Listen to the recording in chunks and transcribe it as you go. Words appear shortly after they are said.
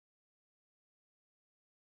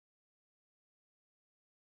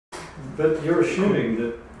But you're assuming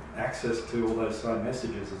that access to all those signed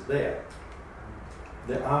messages is there.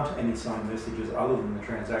 There aren't any signed messages other than the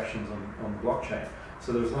transactions on the blockchain,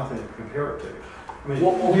 so there's nothing to compare it to. I mean,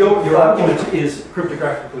 your argument is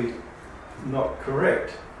cryptographically not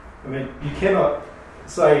correct. I mean, you cannot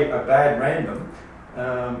say a bad random,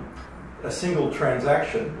 a single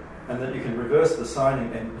transaction, and that you can reverse the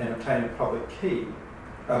signing and obtain a public key,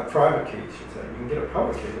 private key, I should say. You can get a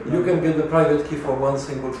public key. You can get the private key from one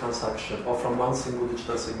single transaction or from one single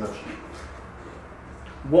digital signature.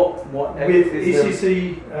 What with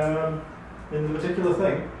ECC in the particular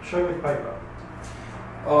thing? Show me the paper.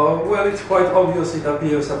 Well, it's quite obvious. It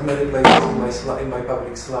appears at many places in my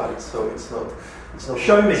public slides, so it's not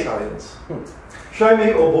show me science. Show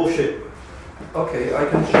me or bullshit. Okay, I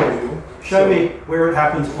can show you. Show me where it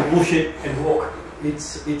happens or bullshit and walk.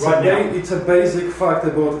 It's right a basic fact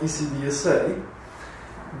about ECDSA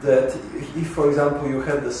that if, for example, you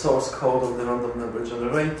have the source code of the random number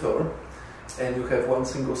generator and you have one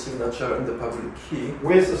single signature and the public key.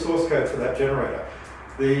 Where's the source code for that generator?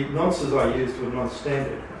 The nonces I used were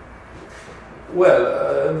non-standard.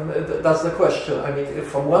 Well, that's the question. I mean,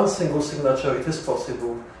 from one single signature, it is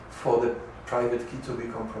possible for the private key to be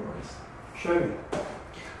compromised. Show me.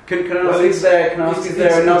 Can I ask, is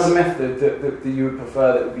there another method that you would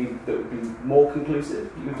prefer that would be more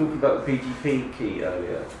conclusive? You were talking about the PGP key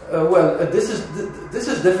earlier. Well, this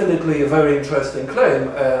is definitely a very interesting claim,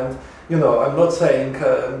 and you know, I'm not saying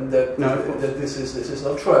that this is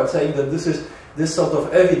not true. I'm saying that this sort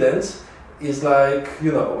of evidence is like,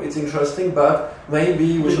 you know, it's interesting, but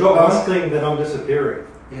maybe we should ask. One thing that I'm disappearing.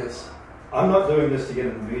 Yes. I'm not doing this to get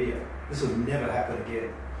in the media. This will never happen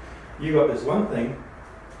again. You got this one thing.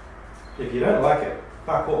 If you don't like it,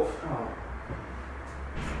 fuck off.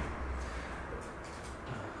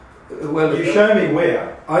 Well, you show me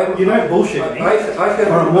where. You don't bullshit me.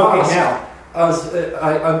 I'm walking out.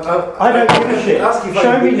 I don't give a shit.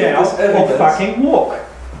 Show me now or fucking walk.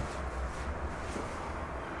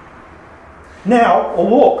 Now or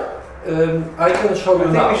walk. I can show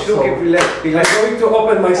you now. I think we should all be less. I'm going to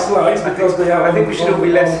open my slides because they are. I think we should all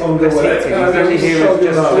be less on the way.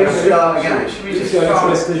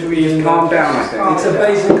 Just calm down. I think it's a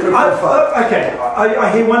basic crypto. Okay,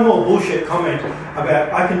 I hear one more bullshit comment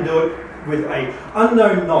about I can do it with a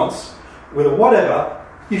unknown nonce, with a whatever.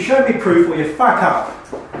 You show me proof or you fuck up.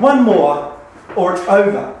 One more or it's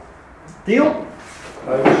over. Deal?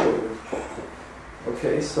 I will show you.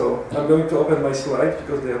 Okay, so I'm going to open my slides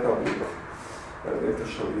because they are public. I'm going to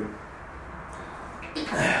show you.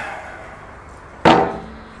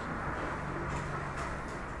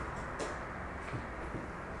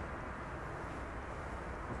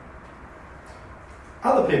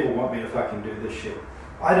 Other people want me to fucking do this shit.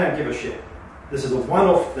 I don't give a shit. This is a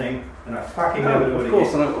one-off thing, and I fucking never do it again.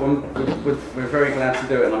 Of course, and we're very glad to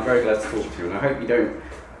do it, and I'm very glad to talk to you, and I hope you don't.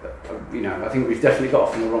 You know, I think we've definitely got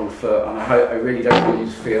off on the wrong foot, and I really don't want you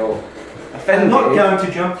to feel offended. I'm not going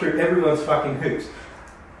to jump through everyone's fucking hoops.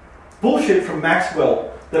 Bullshit from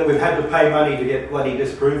Maxwell that we've had to pay money to get bloody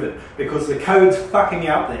disproven because the code's fucking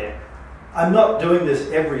out there. I'm not doing this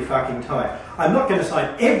every fucking time. I'm not going to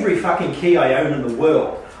sign every fucking key I own in the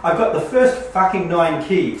world. I've got the first fucking 9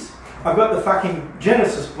 keys. I've got the fucking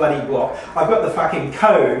Genesis bloody block. I've got the fucking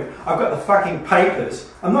code. I've got the fucking papers.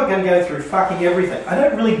 I'm not going to go through fucking everything. I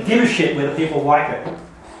don't really give a shit whether people like it.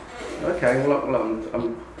 Okay, well,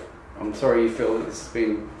 I'm sorry you feel that this has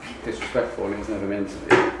been disrespectful and it was never meant to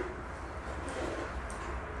be.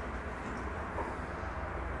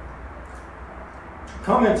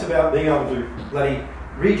 Comments about being able to bloody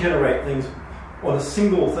regenerate things on a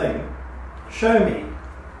single thing. Show me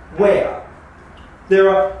where. There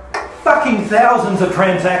are fucking thousands of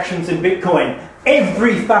transactions in Bitcoin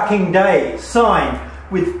every fucking day signed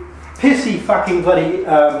with pissy fucking bloody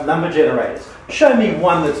number generators. Show me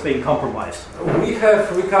one that's been compromised. We have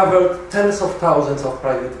recovered tens of thousands of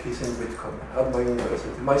private keys in Bitcoin at my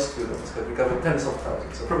university. My students have recovered tens of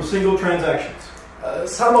thousands. From single transactions?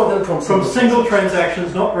 Some of them from single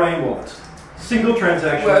transactions, not brain wallets. Single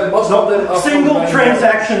transactions. Well, most of them are single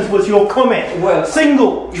transactions was your comment. Well,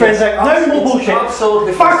 single transaction. No more bullshit.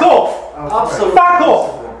 Absolutely. Fuck off. Absolutely. Fuck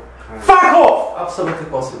off. Fuck off. Absolutely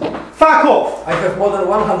possible. Fuck off. I have more than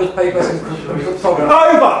 100 papers in cryptography.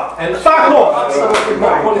 Over. And fuck off. Absolutely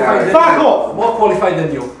more qualified than fuck you. Off. More qualified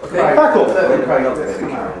than you. Okay. Fuck off.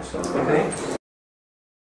 Okay.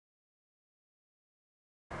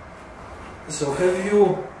 So have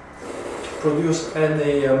you produced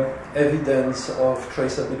any evidence of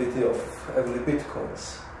traceability of every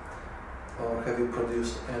bitcoins? Or have you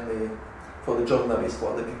produced any for the journalists,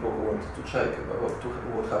 for the people who wanted to check about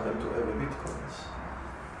what happened to every bitcoins?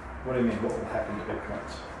 What do you mean, what will happen to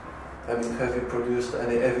bitcoins? I mean, have you produced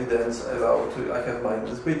any evidence about, I have mined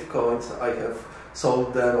these bitcoins, I have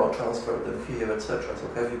sold them or transferred them here, etc. So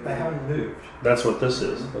have you... They haven't moved. That's what this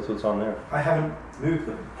is. That's what's on there. I haven't moved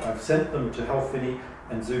them. I've sent them to Helfini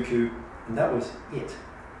and Zuku, and that was it.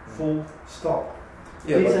 Full stop.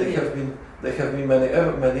 Yeah, but there have been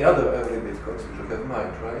many other early bitcoins which you have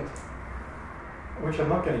mined, right? Which I'm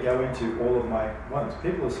not going to go into all of my ones.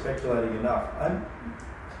 People are speculating enough.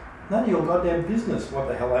 None of your goddamn business what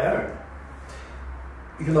the hell I own.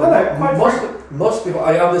 You know, most people,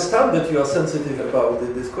 I understand that you are sensitive about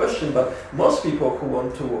this question, but most people who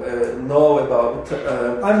want to know about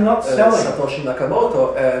I'm not selling Satoshi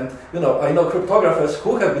Nakamoto, and you know, I know cryptographers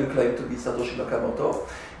who have been claimed to be Satoshi Nakamoto,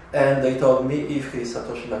 and they told me if he is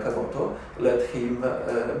Satoshi Nakamoto, let him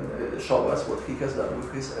show us what he has done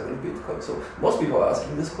with his early Bitcoin. So most people are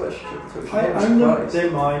asking this question. So I own them,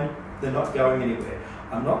 they're mine, they're not going anywhere.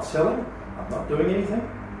 I'm not selling, I'm not doing anything.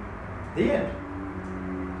 The end.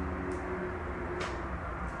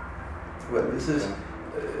 Well, this is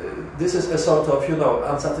a sort of, you know,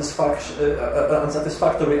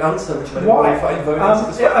 unsatisfactory answer, which I find very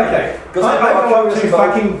unsatisfactory. Okay, because I go over to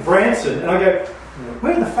fucking Branson and I go,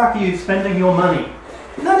 where the fuck are you spending your money?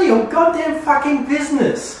 None of your goddamn fucking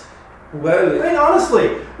business. Well, I mean,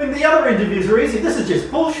 honestly, the other interviews are easy. This is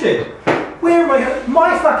just bullshit. Where am I going?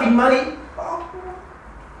 My fucking money.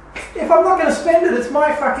 If I'm not going to spend it, it's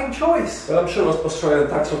my fucking choice. Well, I'm sure Australian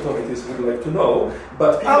tax authorities would like to know,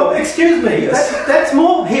 but people... Oh, excuse me, yes. that's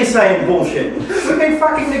more hearsay and bullshit. We've been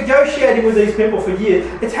fucking negotiating with these people for years.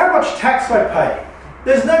 It's how much tax I pay.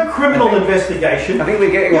 There's no criminal investigation. I think we're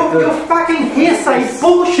getting off You're fucking hearsay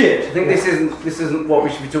bullshit. I think this isn't what we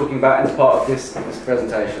should be talking about as part of this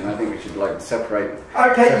presentation. I think we should separate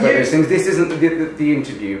those things. This isn't the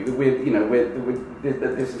interview.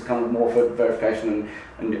 This is kind of more for verification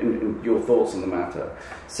and your thoughts on the matter.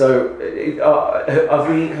 So,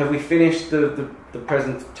 have we finished the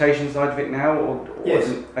presentation side of it now, or yes?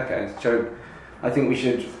 Okay. So, I think we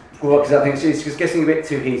should. Well, because I think it's just getting a bit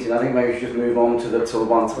too heated. I think maybe we should just move on to the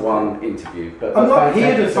one-to-one interview. But I'm not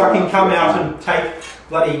here to fucking come out and take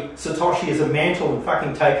bloody Satoshi as a mantle and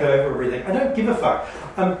fucking take over everything. I don't give a fuck.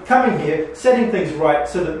 I'm coming here, setting things right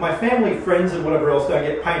so that my family, friends and whatever else don't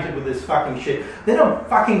get painted with this fucking shit. Then I'm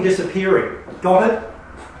fucking disappearing. Got it?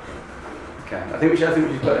 Okay. I think we should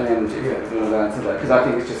put an end to that because I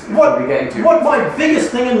think it's just probably getting too... What my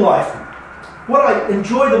biggest thing in life, what I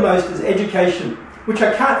enjoy the most is education, which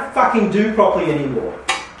I can't fucking do properly anymore.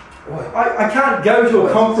 Why? I can't go to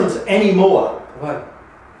a conference anymore. Why?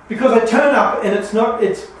 Because I turn up and it's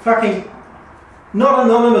fucking not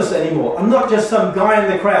anonymous anymore. I'm not just some guy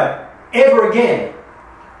in the crowd ever again.